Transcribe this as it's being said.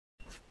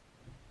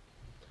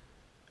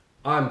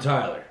I'm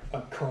Tyler.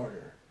 I'm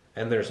Carter.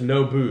 And there's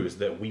no booze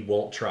that we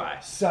won't try.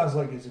 Sounds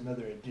like it's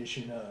another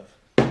edition of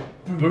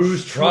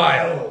Booze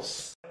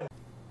Trials.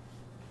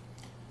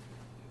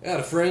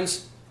 Howdy,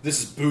 friends.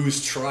 This is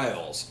Booze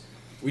Trials.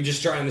 We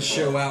just trying the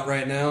show out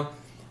right now.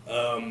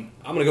 I'm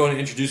going to go ahead and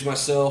introduce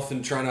myself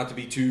and try not to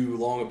be too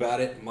long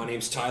about it. My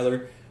name's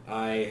Tyler.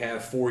 I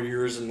have 4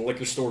 years in the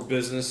liquor store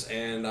business,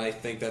 and I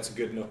think that's a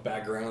good enough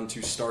background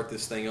to start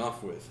this thing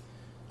off with.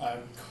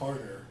 I'm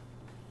Carter.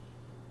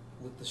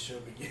 Let the show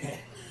begin.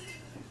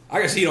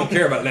 I guess he don't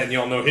care about letting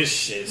y'all know his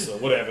shit, so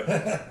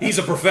whatever. He's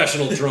a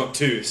professional drunk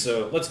too,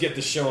 so let's get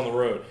this show on the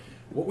road.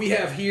 What we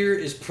have here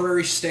is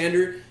Prairie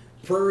Standard.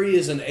 Prairie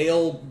is an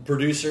ale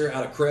producer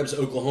out of Krebs,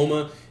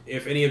 Oklahoma.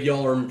 If any of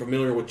y'all are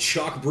familiar with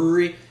Chalk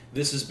Brewery,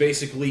 this is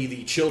basically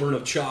the children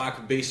of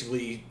Chalk,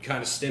 basically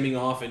kind of stemming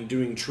off and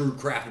doing true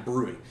craft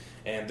brewing.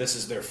 And this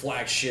is their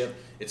flagship.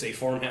 It's a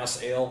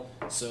farmhouse ale,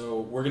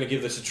 so we're going to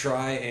give this a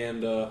try,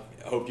 and I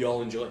hope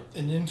y'all enjoy.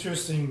 An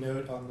interesting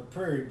note on the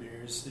Prairie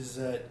beers is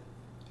that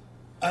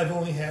I've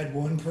only had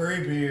one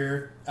Prairie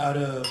beer out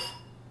of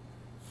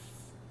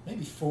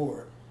maybe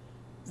 4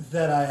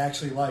 that I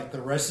actually like.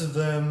 The rest of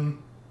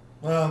them,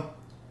 well,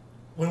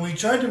 when we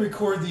tried to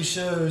record these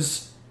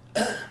shows...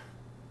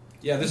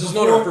 Yeah, this is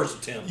not our first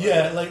attempt.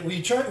 Yeah, like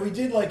we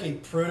did like a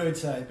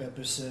prototype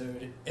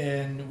episode,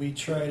 and we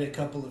tried a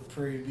couple of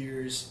Prairie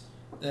beers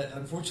that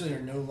unfortunately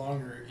are no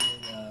longer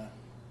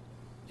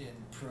in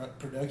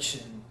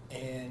production,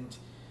 and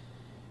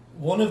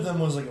one of them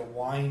was like a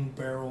wine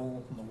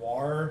barrel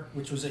noir,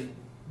 which was a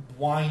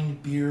wine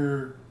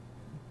beer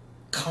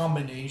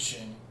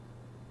combination,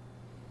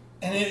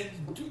 and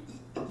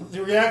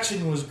the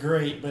reaction was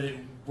great, but it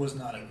was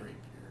not a great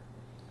beer.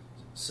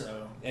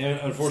 So, and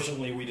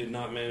unfortunately, we did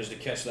not manage to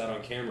catch that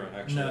on camera.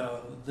 Actually,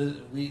 no,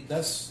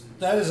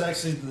 that is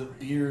actually the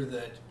beer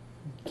that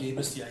gave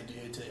us the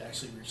idea to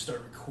actually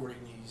start recording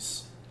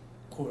these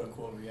quote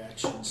unquote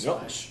reactions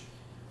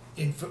 /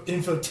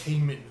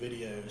 infotainment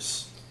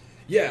videos.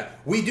 Yeah,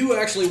 we do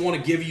actually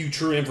want to give you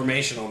true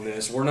information on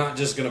this. We're not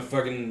just gonna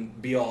fucking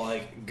be all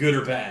like good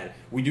or bad.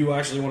 We do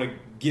actually want to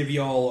give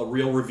y'all a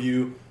real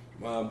review.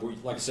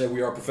 Like I said,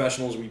 we are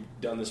professionals. We've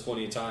done this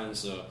plenty of times.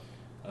 So,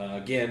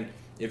 again,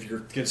 if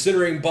you're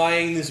considering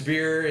buying this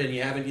beer and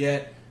you haven't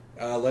yet,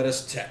 let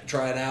us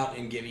try it out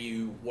and give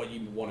you what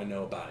you want to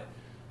know about it.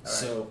 All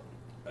so,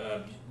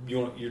 right.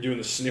 You're doing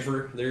the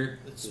sniffer there?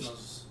 It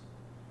smells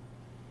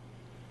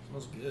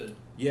good.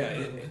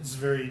 Yeah.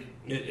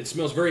 It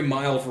smells very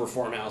mild for a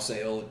farmhouse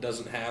ale. It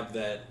doesn't have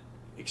that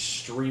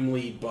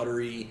extremely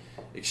buttery,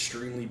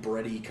 extremely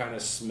bready kind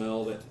of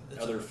smell that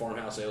other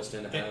farmhouse ales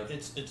tend to have.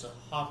 It's a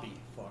hoppy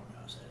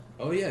farmhouse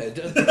ale. Oh yeah, it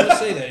does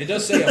say that. It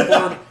does say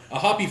a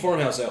hoppy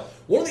farmhouse ale.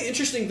 One of the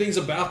interesting things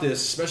about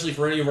this, especially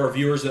for any of our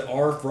viewers that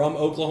are from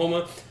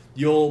Oklahoma,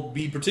 you'll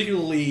be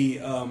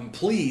particularly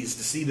pleased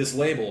to see this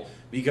label,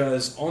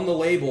 because on the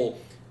label,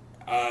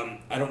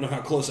 I don't know how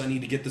close I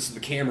need to get this to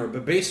the camera,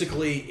 but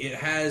basically it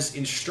has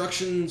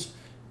instructions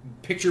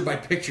picture by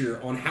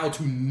picture on how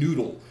to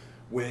noodle,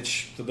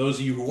 which, for those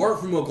of you who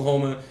aren't from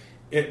Oklahoma,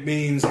 it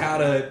means how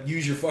to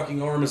use your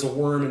fucking arm as a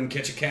worm and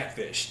catch a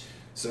catfish.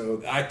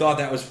 So I thought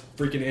that was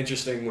freaking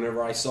interesting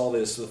whenever I saw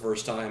this for the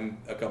first time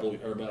about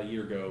a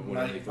year ago when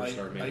they first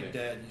started making it.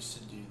 My dad used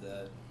to do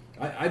that.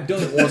 I've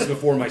done it once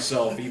before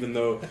myself, even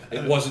though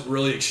it wasn't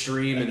really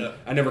extreme, and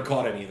I never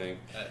caught anything.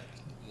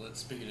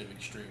 Speaking of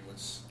extreme,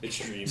 let's...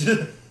 Extreme.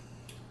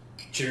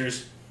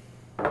 Cheers.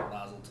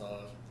 Mazel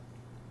tov.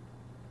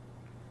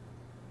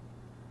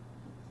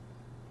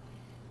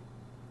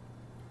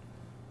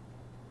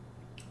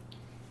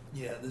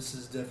 Yeah, this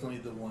is definitely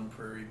the one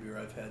Prairie beer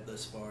I've had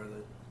thus far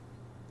that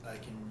I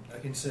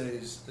can say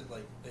is that,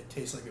 like, it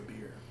tastes like a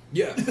beer.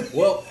 Yeah,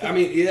 well, I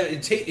mean, yeah,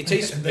 it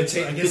tastes.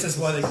 I guess that's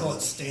why they call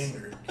it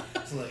standard.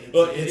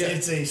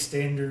 It's a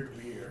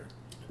standard beer.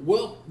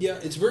 Well, yeah,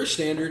 it's very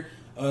standard.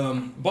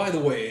 By the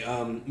way,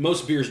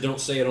 most beers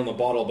don't say it on the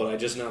bottle, but I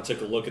just now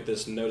took a look at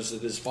this and noticed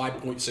that it is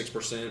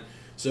 5.6%.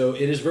 So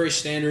it is very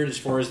standard as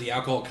far as the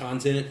alcohol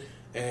content,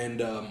 and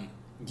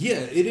yeah,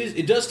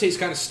 it does taste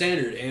kind of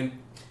standard, and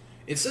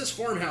it says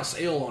farmhouse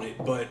ale on it,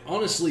 but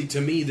honestly,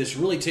 to me, this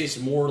really tastes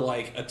more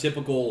like a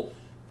typical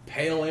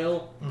pale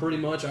ale, pretty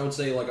much. I would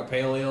say like a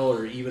pale ale,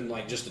 or even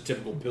like just a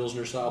typical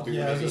Pilsner style beer.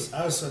 Yeah, I was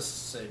supposed to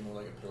say more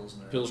like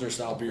a Pilsner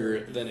style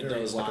beer than it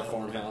does like a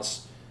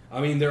farmhouse. I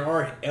mean, there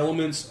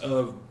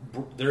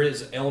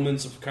is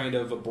elements of kind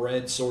of a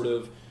bread sort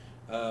of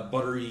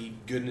buttery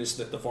goodness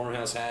that the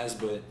farmhouse has,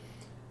 but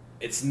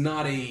it's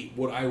not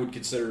what I would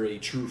consider a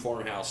true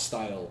farmhouse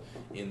style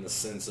in the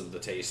sense of the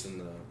taste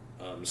and the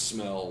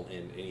smell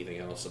and anything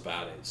else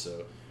about it.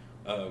 So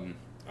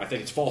I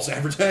think it's false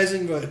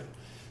advertising, but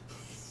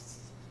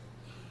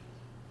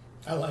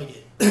I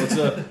like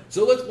it.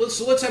 So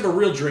let's have a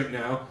real drink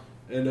now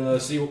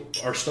and see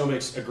what our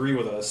stomachs agree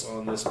with us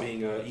on this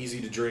being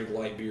easy to drink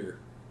light beer.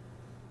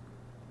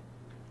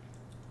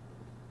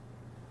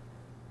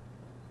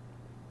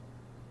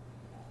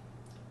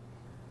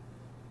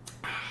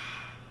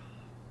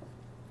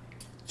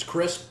 It's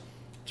crisp.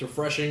 It's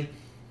refreshing.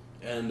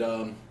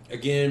 And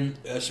again,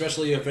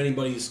 especially if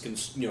anybody's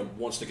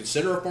wants to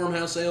consider a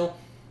farmhouse ale,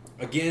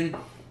 again,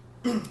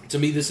 to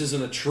me this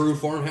isn't a true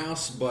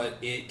farmhouse, but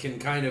it can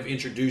kind of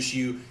introduce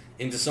you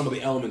into some of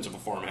the elements of a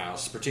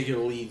farmhouse,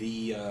 particularly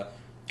the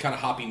kind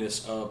of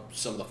hoppiness of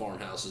some of the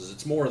farmhouses.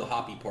 It's more of the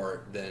hoppy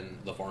part than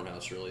the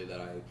farmhouse, really,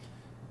 that I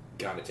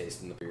kind of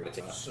taste in the beer.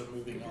 So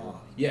moving on.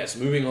 Yes,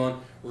 moving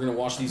on. We're going to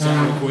wash these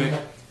out real quick.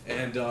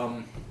 And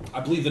I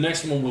believe the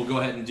next one we'll go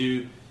ahead and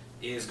do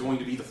is going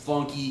to be the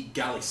Funky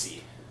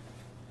Galaxy.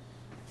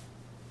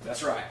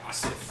 That's right, I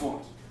said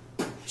funky.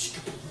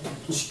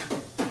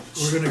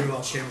 We're going to go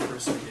off camera for a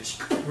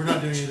second. We're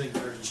not doing anything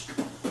dirty.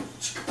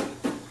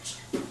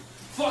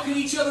 Fucking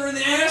each other in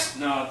the ass?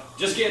 No,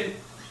 just kidding.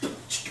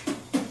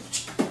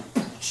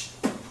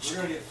 We're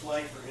going to get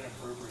flagged for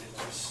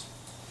inappropriateness.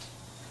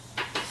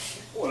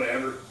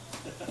 Whatever.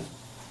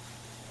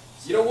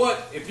 You know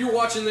what? If you're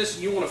watching this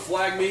and you want to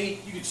flag me,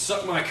 you can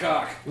suck my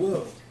cock.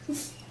 Whoa.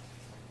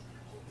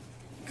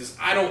 Because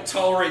I don't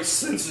tolerate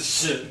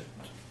censorship.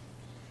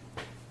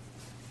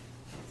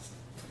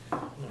 I'm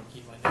going to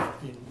keep my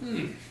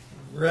napkin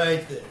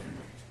right there.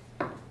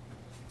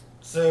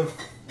 So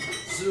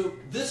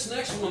this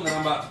next one that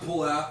I'm about to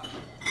pull out,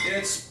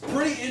 it's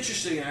pretty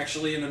interesting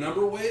actually in a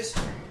number of ways.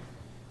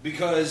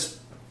 Because,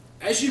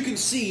 as you can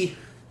see,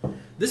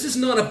 this is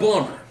not a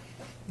bomber.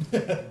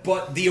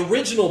 But the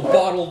original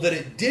bottle that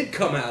it did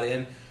come out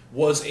in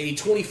was a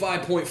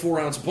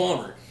 25.4 ounce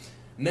bomber.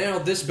 Now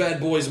this bad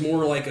boy is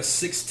more like a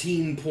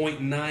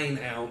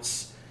 16.9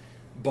 ounce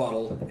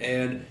bottle,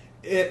 and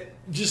it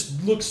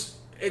just looks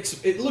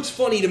it looks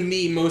funny to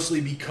me mostly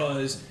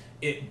because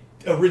it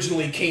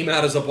originally came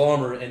out as a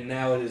bomber and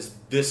now it is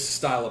this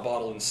style of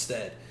bottle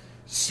instead.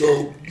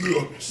 So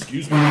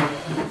excuse me.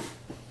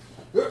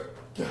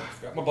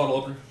 Got my bottle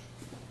opener.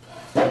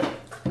 I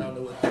don't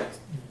know what that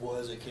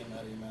was that came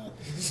out of your mouth.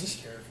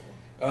 Just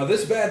careful.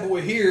 This bad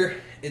boy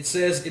here, it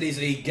says it is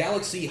a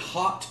Galaxy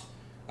hopped.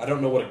 I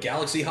don't know what a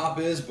Galaxy hop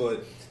is, but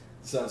it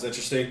sounds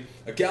interesting.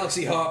 A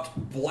Galaxy hopped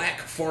black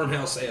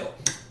farmhouse ale.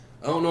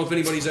 I don't know if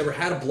anybody's ever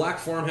had a black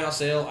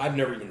farmhouse ale. I've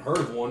never even heard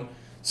of one.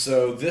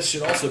 So this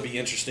should also be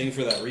interesting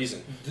for that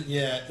reason.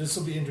 Yeah, this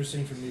will be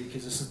interesting for me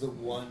because this is the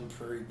one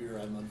Prairie beer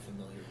I'm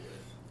unfamiliar with.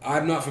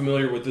 I'm not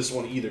familiar with this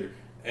one either.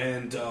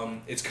 And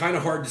it's kind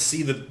of hard to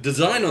see. The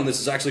design on this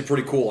is actually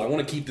pretty cool. I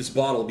want to keep this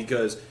bottle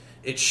because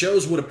it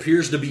shows what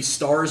appears to be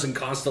stars and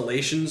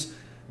constellations,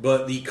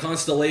 but the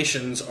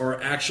constellations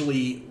are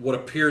actually what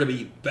appear to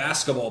be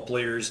basketball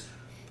players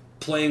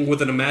playing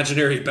with an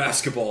imaginary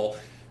basketball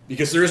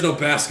because there is no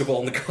basketball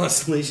in the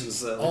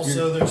constellations.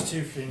 Also, there's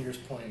two fingers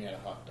pointing at a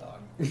hot dog,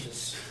 which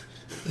is...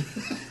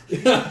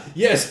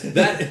 Yes,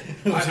 that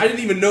I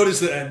didn't even notice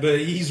that, but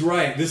he's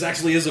right. This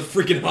actually is a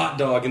freaking hot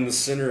dog in the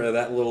center of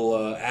that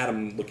little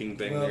atom-looking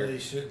thing well, there. they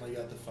certainly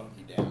got the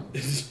funky down.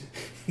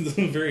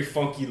 Very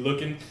funky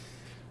looking.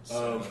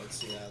 So, let's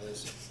see how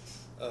this is.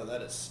 Oh,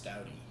 that is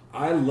stouty.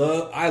 I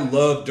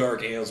love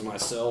dark ales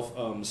myself,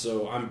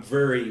 so I'm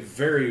very,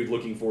 very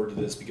looking forward to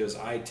this because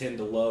I tend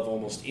to love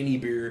almost any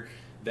beer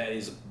that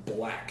is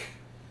black,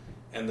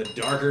 and the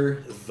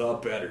darker, the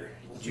better.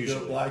 Once you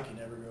go black, you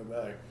never go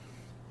back.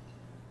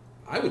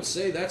 I would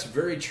say that's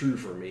very true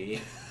for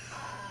me.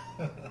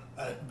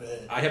 I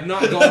bet. I have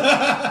not gone...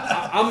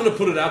 I'm going to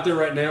put it out there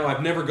right now.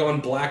 I've never gone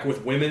black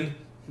with women,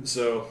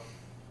 so...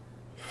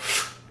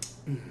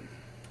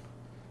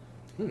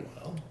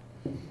 Well...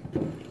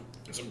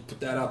 So put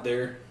that out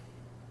there.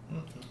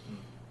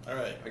 All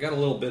right. I got a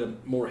little bit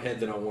of more head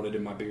than I wanted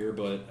in my beer,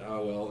 but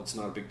oh well, it's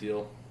not a big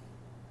deal.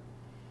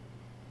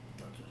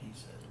 That's what he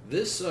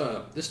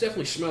said. This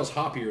definitely smells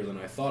hoppier than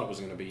I thought it was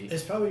going to be.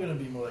 It's probably going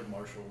to be more like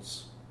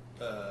Marshall's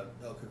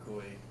El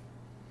Cocoy.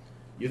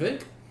 You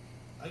think?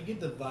 I get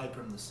the vibe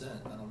from the scent.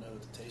 I don't know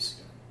what the taste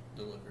is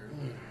going to deliver.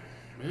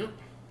 Yeah.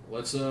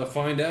 Let's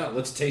find out.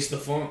 Let's taste the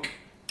funk.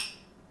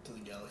 To the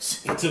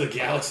galaxy. To the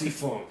galaxy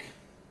funk.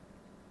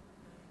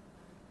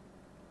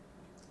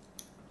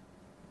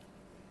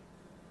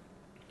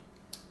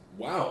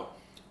 Wow.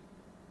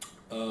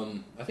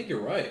 I think you're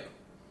right.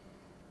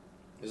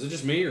 Is it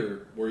just me,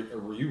 or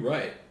were you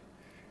right?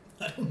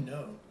 I don't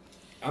know.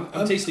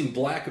 I'm tasting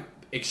black,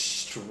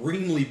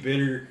 extremely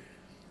bitter.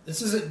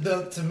 This isn't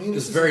to me.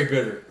 It's very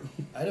bitter.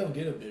 I don't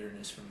get a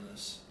bitterness from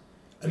this.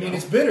 I mean,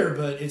 it's bitter,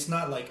 but it's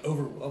not like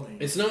overwhelming.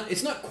 It's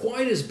not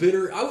quite as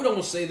bitter. I would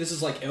almost say this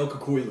is like El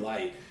Cocoy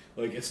light.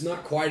 Like it's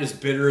not quite as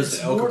bitter as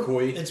the El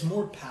Cocoy. It's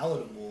more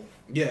palatable.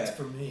 Yeah,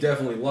 for me.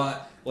 Definitely a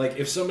lot. Like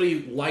if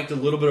somebody liked a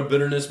little bit of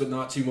bitterness but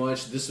not too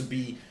much, this would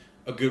be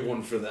a good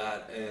one for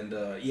that.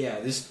 And yeah,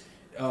 this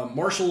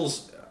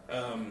Marshall's.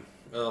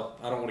 Well,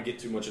 I don't want to get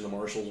too much into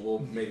Marshall's. We'll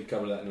maybe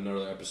cover that in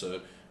another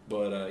episode.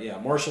 But yeah,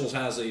 Marshall's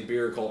has a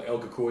beer called El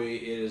Cocoy.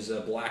 It is a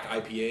black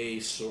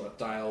IPA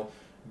style,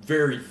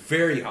 very,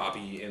 very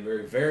hoppy and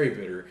very, very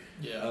bitter.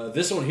 Yeah.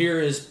 This one here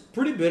is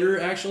pretty bitter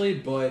actually,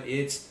 but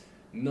it's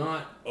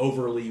not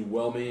overly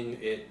whelming.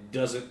 It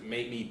doesn't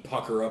make me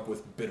pucker up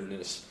with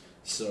bitterness.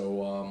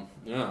 So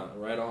yeah,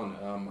 right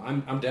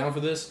on. I'm down for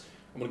this.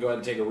 I'm gonna go ahead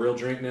and take a real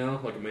drink now,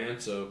 like a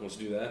man. So let's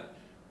do that.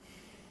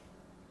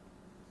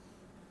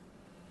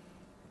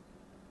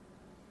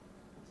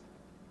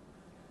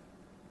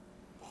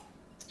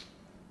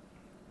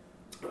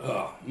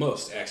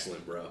 Most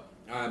excellent, bro.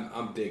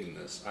 I'm digging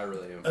this. I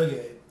really am.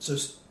 Okay, so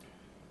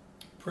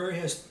Prairie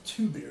has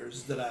 2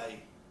 beers that I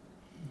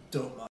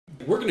don't mind.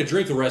 We're gonna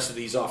drink the rest of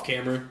these off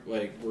camera.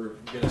 Like we're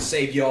gonna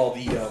save y'all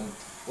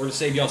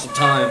some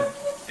time,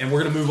 and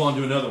we're gonna move on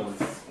to another one.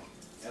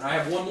 And I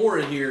have one more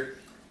in here.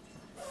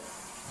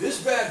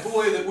 This bad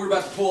boy that we're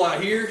about to pull out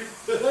here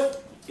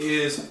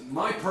is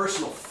my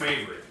personal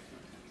favorite.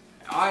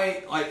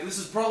 This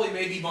is probably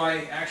maybe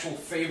my actual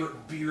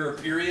favorite beer.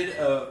 Period.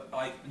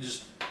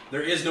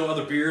 There is no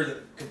other beer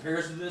that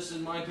compares to this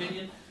in my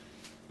opinion.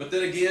 But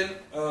then again,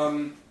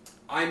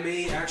 I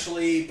may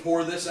actually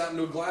pour this out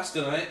into a glass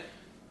tonight,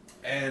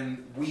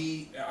 and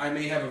I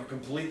may have a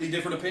completely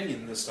different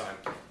opinion this time.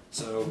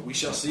 So we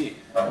shall see.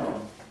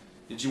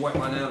 Did you wipe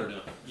mine out or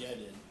no? Yeah, I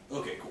did.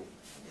 Okay, cool.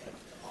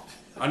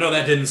 I know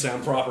that didn't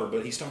sound proper,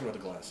 but he's talking about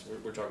the glass.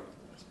 We're talking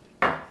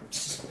about the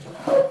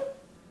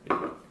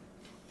glass.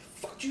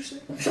 Fuck you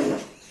say?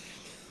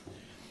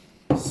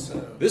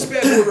 So This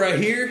bad boy right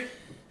here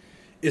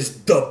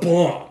is the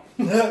bomb.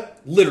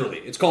 Literally,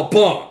 it's called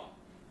bomb.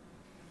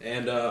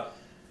 And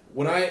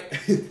when I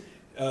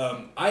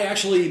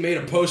actually made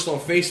a post on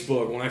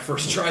Facebook when I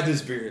first tried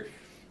this beer,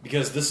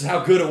 because this is how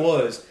good it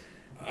was.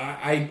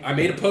 I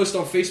made a post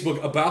on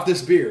Facebook about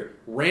this beer,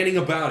 ranting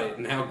about it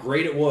and how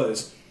great it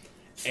was.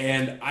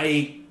 And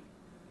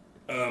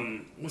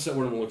what's that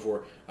word I'm looking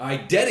for? I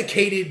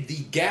dedicated the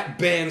Gap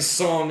Band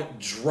song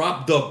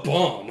 "Drop the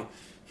Bomb."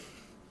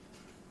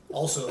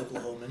 Also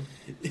Oklahoman.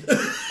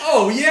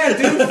 Oh yeah,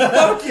 dude!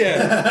 Fuck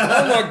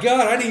yeah! Oh my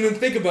god, I didn't even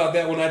think about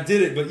that when I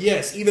did it, but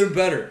yes, even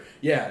better.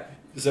 Yeah.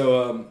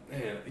 So,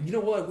 man, you know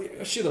what?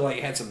 I should have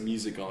had some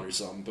music on or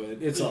something,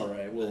 but it's all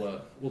right.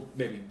 We'll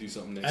maybe do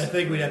something next time. I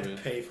think we'd have to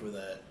pay for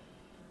that.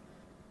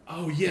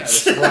 Oh yeah,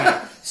 that's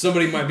right.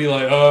 Somebody might be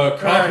like,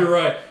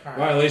 copyright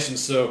violation.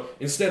 So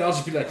instead, I'll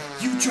just be like,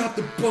 you dropped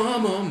the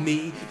bomb on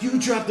me. You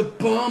dropped the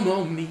bomb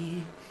on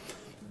me,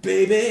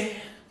 baby.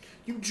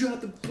 You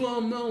dropped the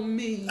bomb on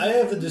me. I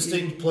have the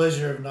distinct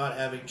pleasure of not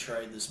having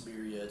tried this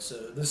beer yet, so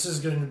this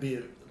is going to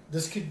be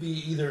this could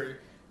be either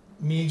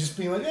me just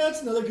being like,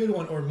 it's another good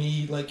one, or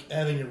me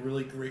having a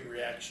really great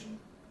reaction.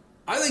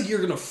 I think you're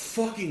gonna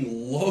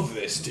fucking love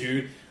this,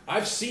 dude.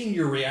 I've seen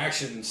your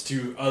reactions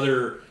to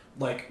other,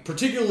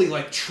 particularly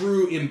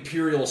true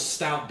imperial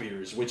stout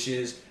beers, which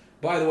is,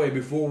 by the way,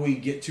 before we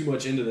get too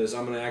much into this,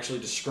 I'm gonna actually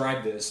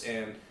describe this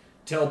and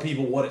tell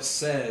people what it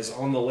says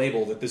on the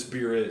label that this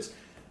beer is.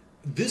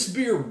 This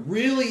beer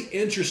really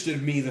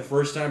interested me the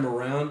first time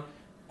around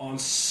on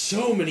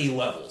so many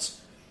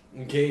levels.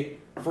 Okay,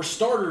 for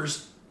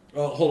starters,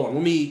 hold on.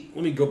 Let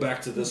me go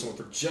back to this one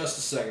for just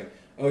a second.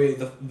 Okay,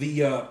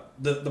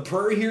 the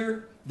Prairie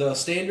here, the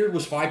standard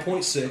was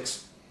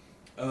 5.6.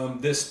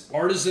 This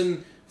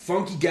Artisan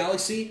Funky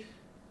Galaxy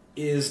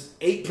is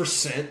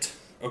 8%.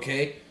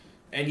 Okay,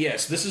 and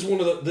yes, this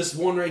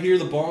one right here,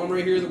 the bomb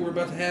right here that we're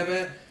about to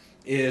have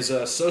is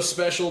so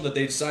special that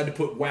they decided to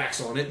put wax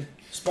on it.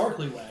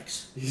 Sparkly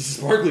wax.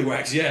 Sparkly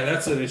wax, yeah,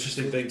 that's an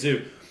interesting thing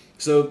too.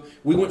 So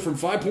we went from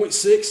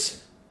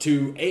 5.6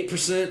 to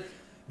 8%.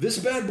 This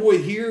bad boy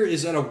here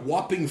is at a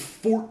whopping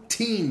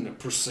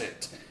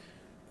 14%.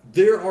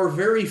 There are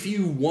very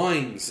few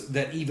wines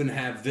that even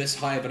have this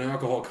high of an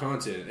alcohol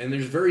content, and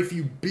there's very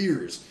few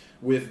beers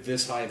with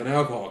this high of an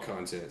alcohol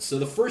content. So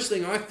the first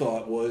thing I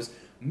thought was,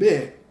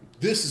 man,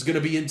 this is going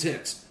to be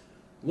intense.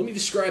 Let me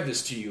describe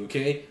this to you,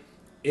 okay?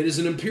 It is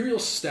an imperial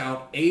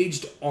stout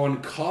aged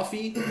on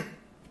coffee,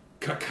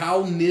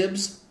 cacao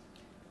nibs,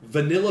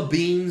 vanilla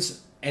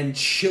beans, and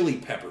chili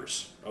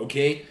peppers,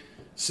 okay?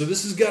 So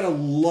this has got a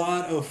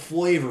lot of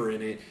flavor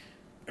in it.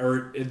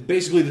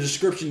 Basically, the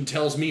description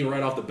tells me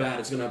right off the bat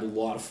it's going to have a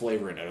lot of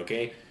flavor in it,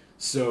 okay?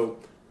 So,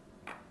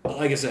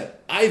 like I said,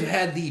 I've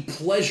had the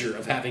pleasure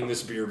of having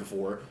this beer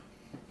before,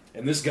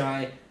 and this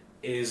guy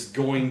is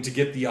going to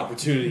get the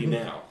opportunity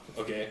now,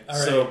 okay? All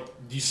right. So,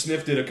 you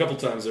sniffed it a couple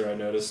times there, I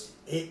noticed.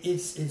 It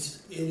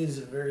is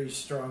a very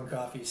strong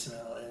coffee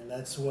smell, and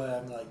that's why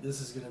I'm like,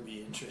 this is going to be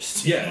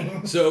interesting.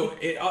 Yeah, so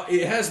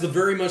it has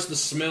very much the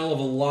smell of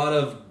a lot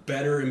of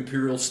better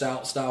imperial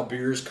stout style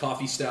beers,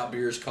 coffee stout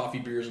beers, coffee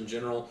beers in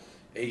general.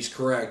 He's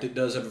correct. It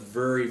does have a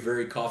very,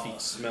 very coffee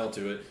smell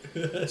to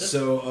it.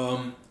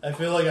 So I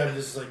feel like I'm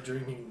just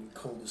drinking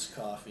coldest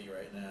coffee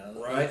right now.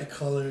 Right. The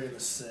color and the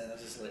scent. I'm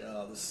just like,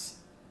 this.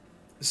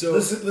 So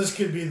this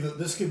could be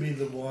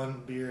the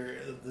one beer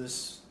of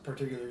this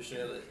particular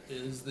show that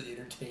is the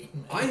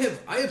entertainment. I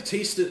have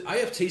tasted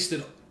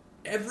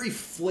every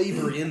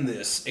flavor in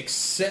this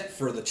except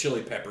for the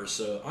chili peppers,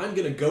 so I'm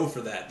gonna go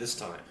for that this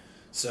time.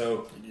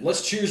 So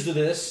let's cheers to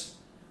this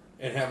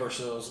and have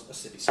ourselves a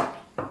sippy sip.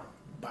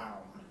 Boom.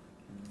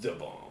 The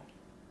bomb.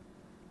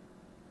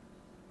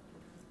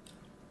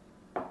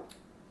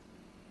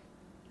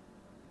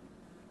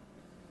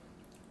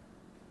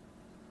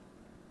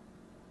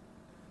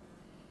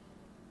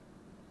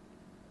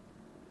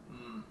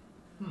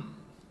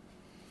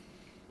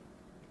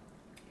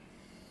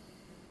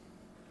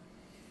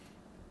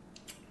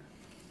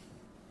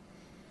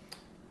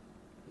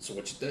 So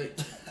what you think?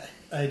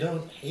 I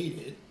don't hate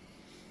it.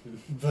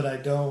 but I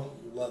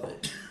don't love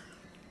it.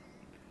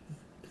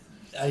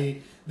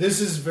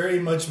 This is very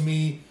much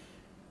me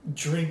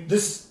drink.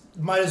 This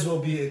might as well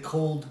be a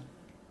cold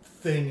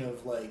thing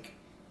of like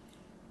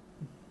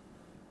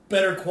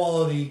better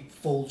quality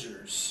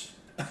Folgers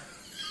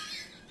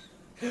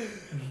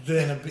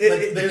than a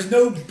like. There's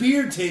no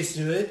beer taste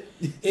to it.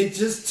 It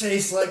just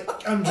tastes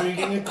like I'm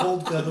drinking a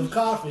cold cup of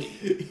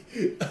coffee.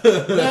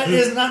 That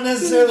is not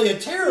necessarily a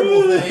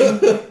terrible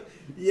thing.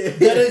 Yeah.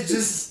 That is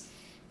just.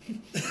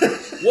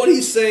 What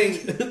he's saying,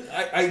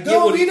 I get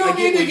No, what we don't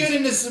need to he's- get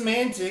into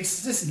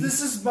semantics.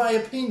 This is my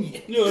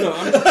opinion. No,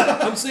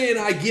 I'm saying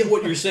I get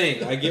what you're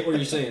saying. I get what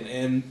you're saying,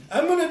 and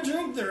I'm gonna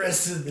drink the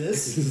rest of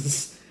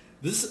this.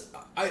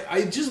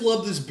 I just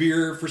love this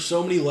beer for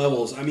so many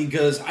levels. I mean,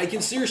 because I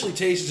can seriously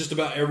taste just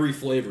about every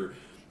flavor.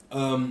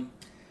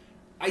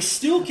 I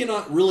still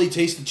cannot really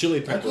taste the chili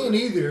I pepper. can't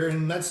either,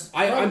 and that's.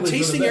 I'm probably for the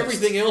tasting best.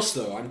 everything else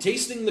though. I'm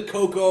tasting the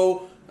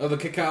cocoa. The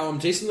cacao, I'm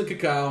tasting the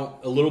cacao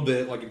a little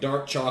bit, like a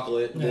dark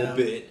chocolate, a little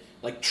bit,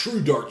 like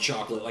true dark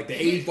chocolate, like the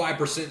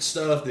 85%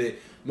 stuff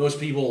that most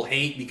people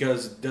hate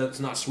because it's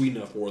not sweet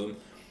enough for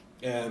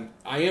them.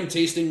 I am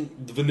tasting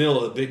the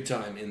vanilla big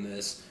time in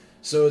this,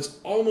 so it's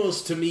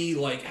almost to me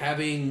like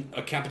having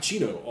a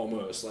cappuccino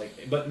almost,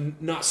 like,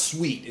 but not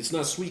sweet. It's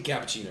not sweet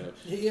cappuccino.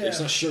 Yeah. It's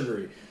not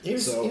sugary.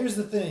 Here's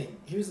the thing.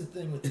 Here's the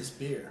thing with this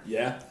beer.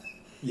 Yeah.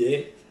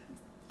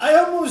 I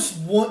almost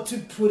want to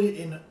put it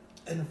in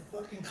a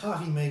fucking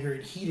coffee maker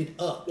and heat it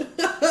up.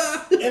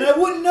 And I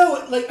wouldn't know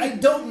it. Like, I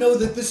don't know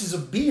that this is a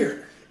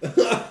beer.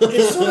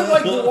 It's sort of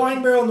like the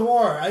Wine Barrel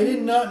Noir. I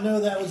did not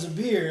know that was a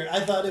beer. I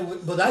thought it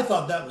would, but I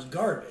thought that was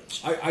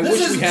garbage. I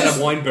wish we had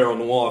a Wine Barrel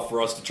Noir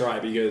for us to try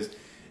because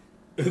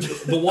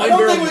the Wine I don't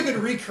Barrel. think we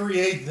could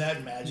recreate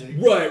that magic.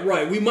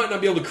 Right. We might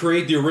not be able to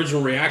create the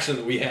original reaction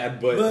that we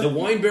had, but the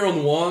Wine Barrel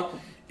Noir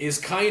is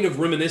kind of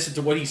reminiscent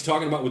to what he's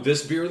talking about with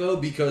this beer, though,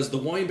 because the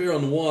Wine Barrel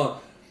Noir,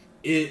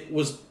 it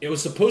was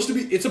supposed to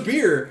be, it's a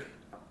beer,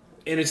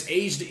 and it's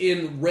aged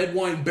in red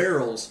wine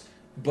barrels,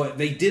 but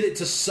they did it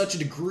to such a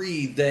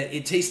degree that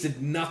it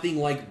tasted nothing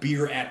like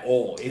beer at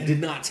all. It did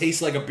not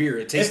taste like a beer.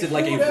 It tasted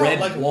like a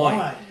red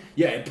wine.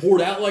 Yeah, it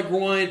poured out like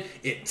wine.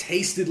 It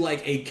tasted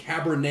like a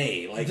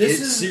Cabernet. Like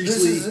this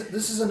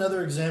is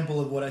another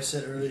example of what I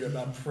said earlier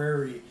about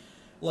Prairie,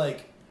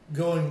 like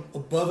going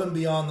above and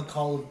beyond the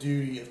Call of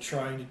Duty of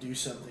trying to do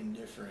something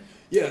different.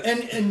 Yeah,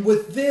 and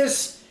with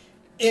this,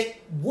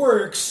 it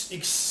works.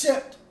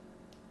 Except,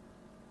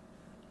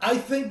 I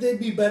think they'd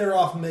be better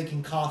off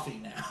making coffee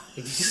now.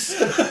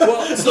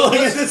 Well, so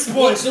at this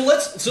point, so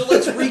let's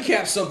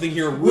recap something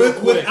here real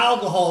quick. with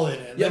alcohol in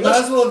it. Yeah, They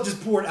might as well have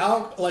just poured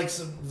like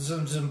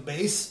some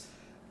base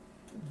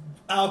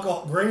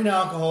alcohol, grain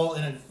alcohol,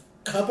 in a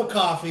cup of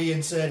coffee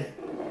and said,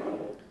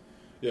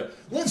 Yeah,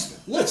 let's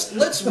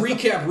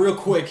recap real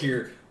quick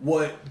here.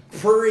 What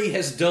Prairie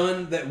has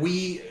done that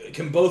we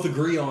can both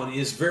agree on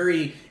is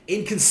very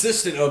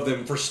inconsistent of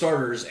them for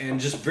starters, and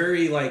just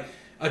very like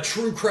a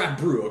true craft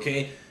brew.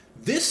 Okay,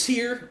 this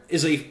here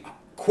is a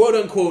quote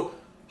unquote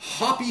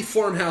hoppy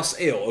farmhouse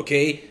ale.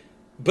 Okay,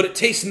 but it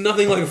tastes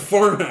nothing like a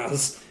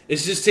farmhouse. It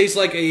just tastes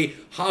like a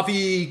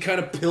hoppy kind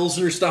of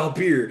Pilsner style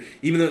beer,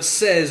 even though it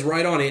says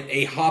right on it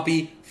a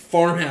hoppy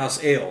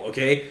farmhouse ale.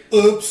 Okay,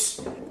 oops.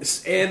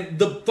 And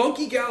the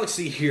Funky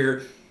Galaxy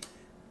here,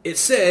 it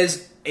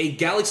says a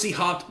Galaxy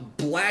hopped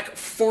black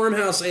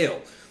farmhouse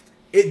ale.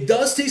 It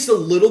does taste a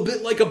little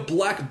bit like a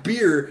black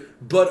beer,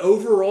 but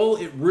overall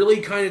it really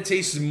kind of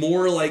tastes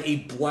more like a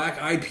black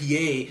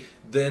IPA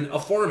than a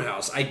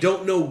farmhouse. I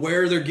don't know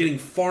where they're getting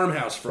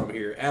farmhouse from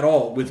here at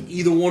all with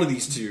either one of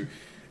these two.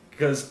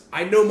 Because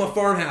I know my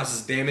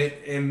farmhouses, damn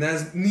it, and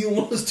that's neither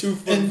one of those two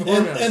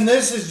farmhouses. And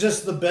this is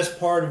just the best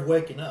part of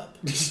waking up.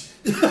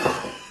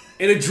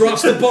 And it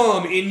drops the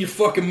bomb in your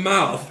fucking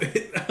mouth.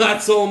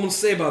 That's all I'm going to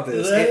say about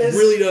this. It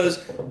really does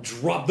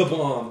drop the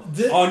bomb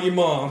on your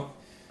mom.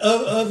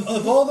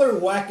 Of all their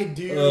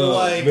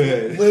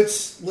wackadoo,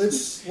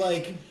 let's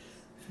like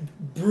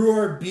brew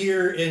our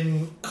beer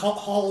in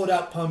hollowed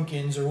out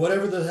pumpkins or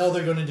whatever the hell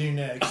they're going to do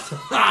next.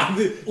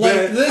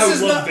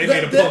 They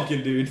made a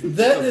pumpkin, dude.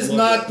 That is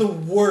not the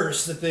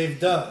worst that they've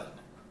done,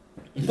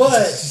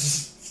 but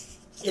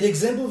it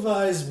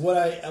exemplifies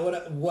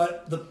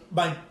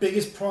my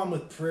biggest problem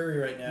with Prairie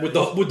right now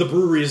with the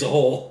brewery as a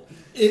whole.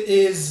 It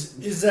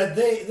is that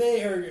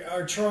they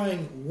are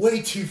trying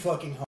way too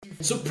fucking hard.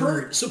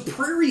 So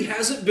Prairie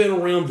hasn't been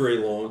around very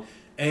long,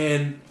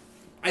 and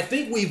I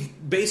think we've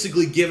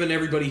basically given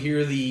everybody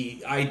here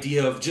the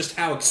idea of just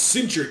how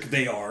eccentric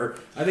they are.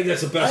 I think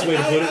that's the best way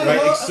to put it,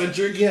 right?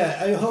 Eccentric. Yeah,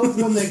 I hope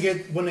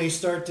when they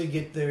start to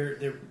get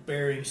their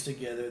bearings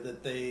together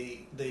that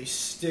they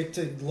stick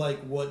to like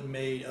what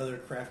made other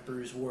craft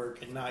brews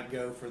work and not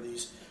go for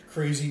these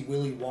crazy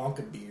Willy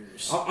Wonka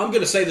beers. I'm going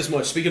to say this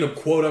much. Speaking of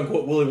quote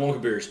unquote Willy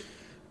Wonka beers,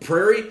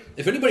 Prairie.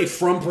 If anybody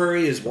from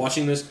Prairie is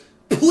watching this,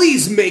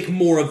 Please make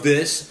more of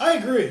this. I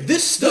agree.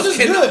 This stuff is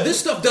cannot. good. This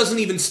stuff doesn't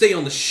even stay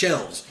on the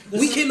shelves.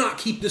 We cannot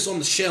keep this on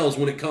the shelves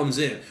when it comes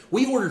in.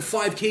 We ordered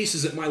 5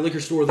 cases at my liquor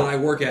store that I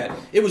work at.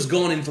 It was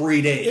gone in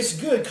 3 days. It's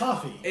good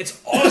coffee.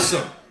 It's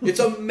awesome. It's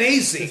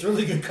amazing. It's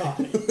really good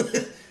coffee.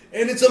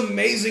 And it's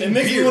amazing. It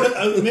makes beer.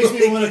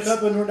 me want a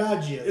cup of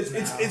Nordaggio.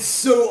 It's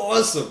so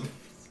awesome.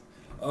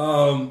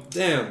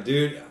 Damn,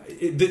 dude.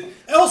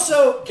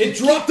 Also, It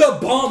dropped a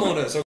bomb on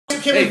us.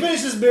 can we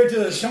finish this beer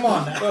to us? Come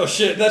on now. Oh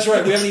shit, that's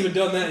right. We haven't even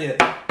done that yet.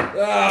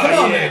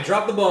 Come on, man.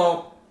 Drop the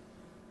bomb.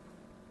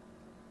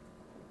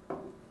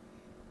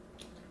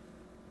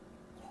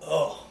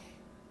 Oh,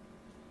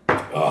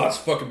 it's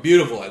fucking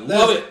beautiful. I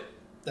love it.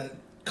 That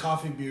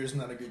coffee beer is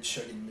not a good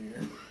chugging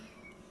beer.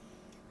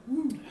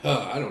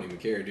 I don't even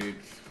care, dude.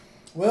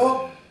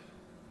 Well,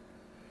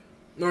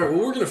 All right, well,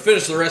 we're going to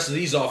finish the rest of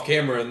these off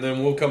camera, and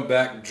then we'll come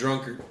back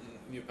drunk, or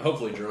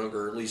hopefully drunk,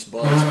 or at least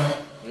buzzed,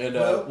 and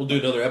we'll do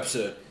another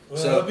episode. I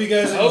hope you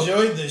guys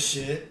enjoyed this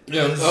shit.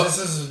 Yeah, this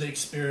is an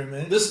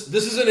experiment. This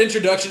is an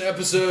introduction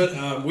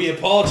episode. We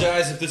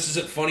apologize if this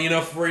isn't funny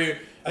enough for you.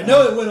 I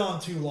know it went on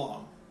too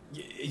long.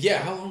 Yeah,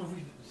 how long have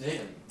we...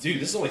 Damn. Dude,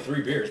 this is only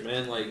 3 beers,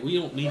 man. Like, we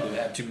don't need to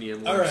have too many All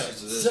more right,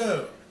 of this.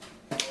 so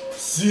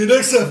see you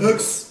next time,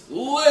 folks.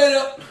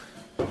 Later.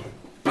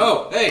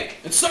 Oh, hey,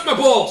 and suck my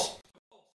balls.